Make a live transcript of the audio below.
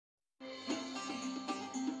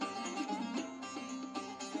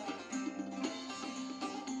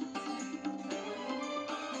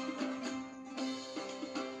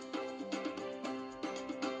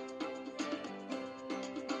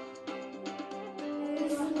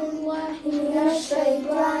من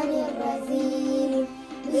الشيطان الرجيم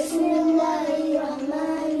بسم الله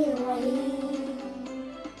الرحمن الرحيم.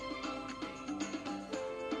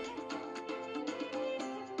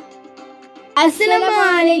 Assalamu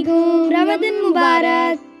alaikum, Ramadan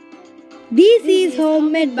Mubarak. This is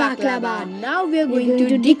homemade baklava. Now we are going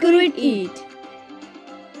to decorate it.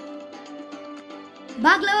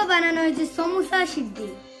 Baklava banana is samosa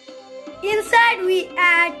shiddi. Inside we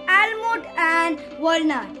add almond and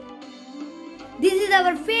walnut. This is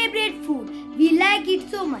our favorite food. We like it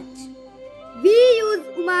so much. We use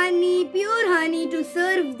Omani pure honey to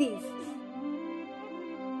serve this.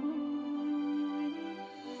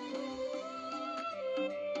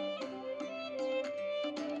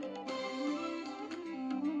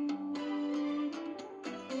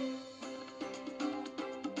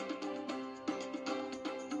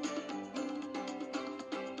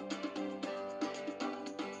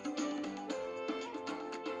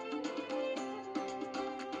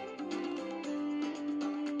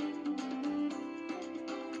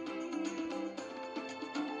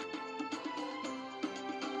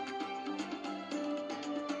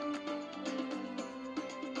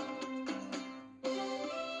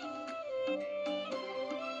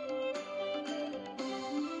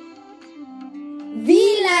 We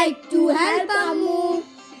like to help Ammu.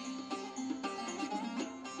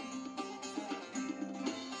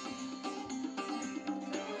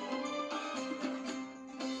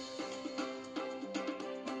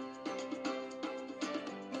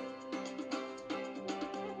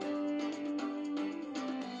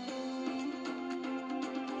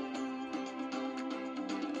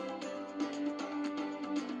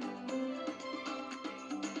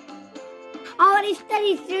 Our iftar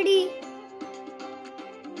is ready.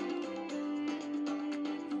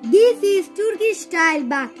 This is Turkish style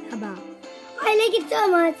baklava. I like it so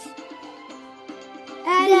much.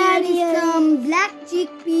 And there is some black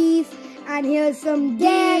chickpeas, and here's some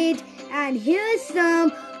date, and here's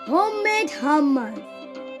some homemade hummus.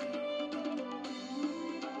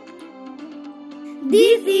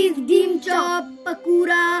 This is dim chop,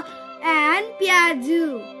 pakora, and pyaju.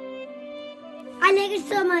 I like it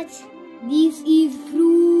so much. This is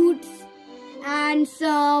fruits and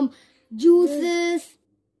some juices.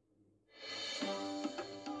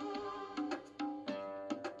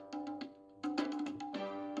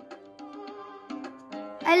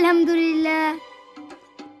 Alhamdulillah.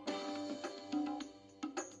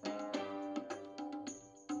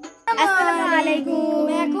 Assalamu alaikum.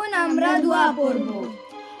 এখন আমরা দোয়া পড়ব।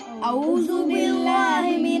 আউযু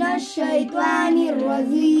বিল্লাহি মিনাশ শাইতানির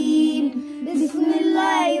রাজীম।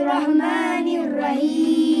 বিসমিল্লাহির রাহমানির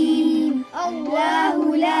রহিম। আল্লাহু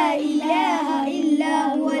লা ইলাহা ইল্লা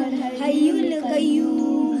হুয়াল হাইয়ুল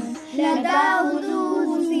কাইয়্যুম। লা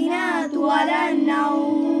তা'খুযুহু সিনাতুন ওয়া লা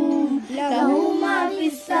নাওম। লাহু মা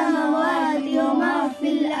ফিস সামাওয়াতি ওয়া মা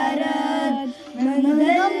ফিল আরদ। من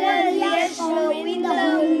ذا الذي يشفع عنده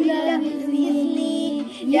إلا بإذنه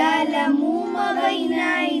يعلم ما بين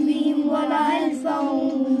أيديهم وما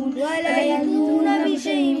خلفهم ولا يحيطون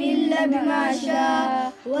بشيء إلا بما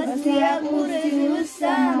شاء وسع كرسيه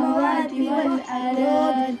السماوات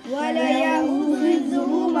والأرض ولا يئوده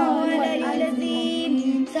حفظهما وهو العظيم.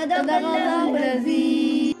 صدق الله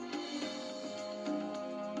العظيم.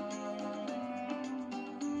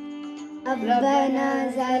 ربنا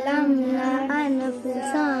ظلمنا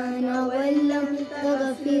أنفسنا وإن لم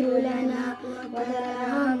تغفر لنا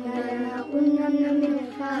وترحمنا لنكونن من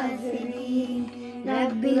الخاسرين.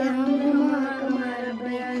 رب ارحمهما كما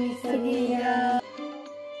ربياني صغيرا.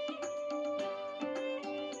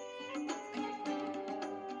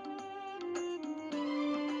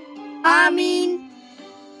 Amin.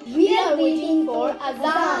 We are waiting for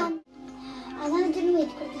Azan. Azan can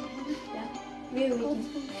wait for them.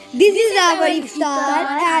 This is our iftar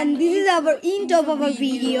and this is our end of our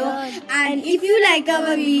video. And if you like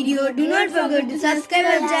our video, do not forget to subscribe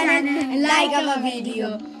our channel and like our video.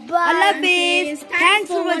 Allah Hafiz. Thanks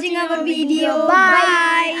for watching our video.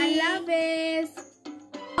 Bye. Allah Hafiz.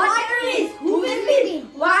 Order is who will be?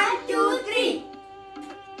 1, 2, 3.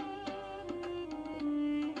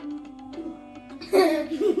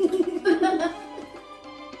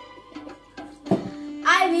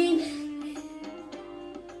 I win.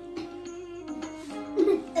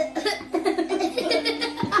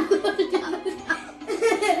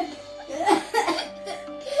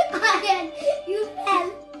 You fell.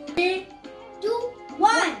 3, 2,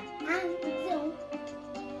 1. And 0.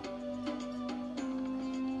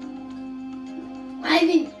 I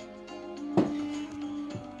win.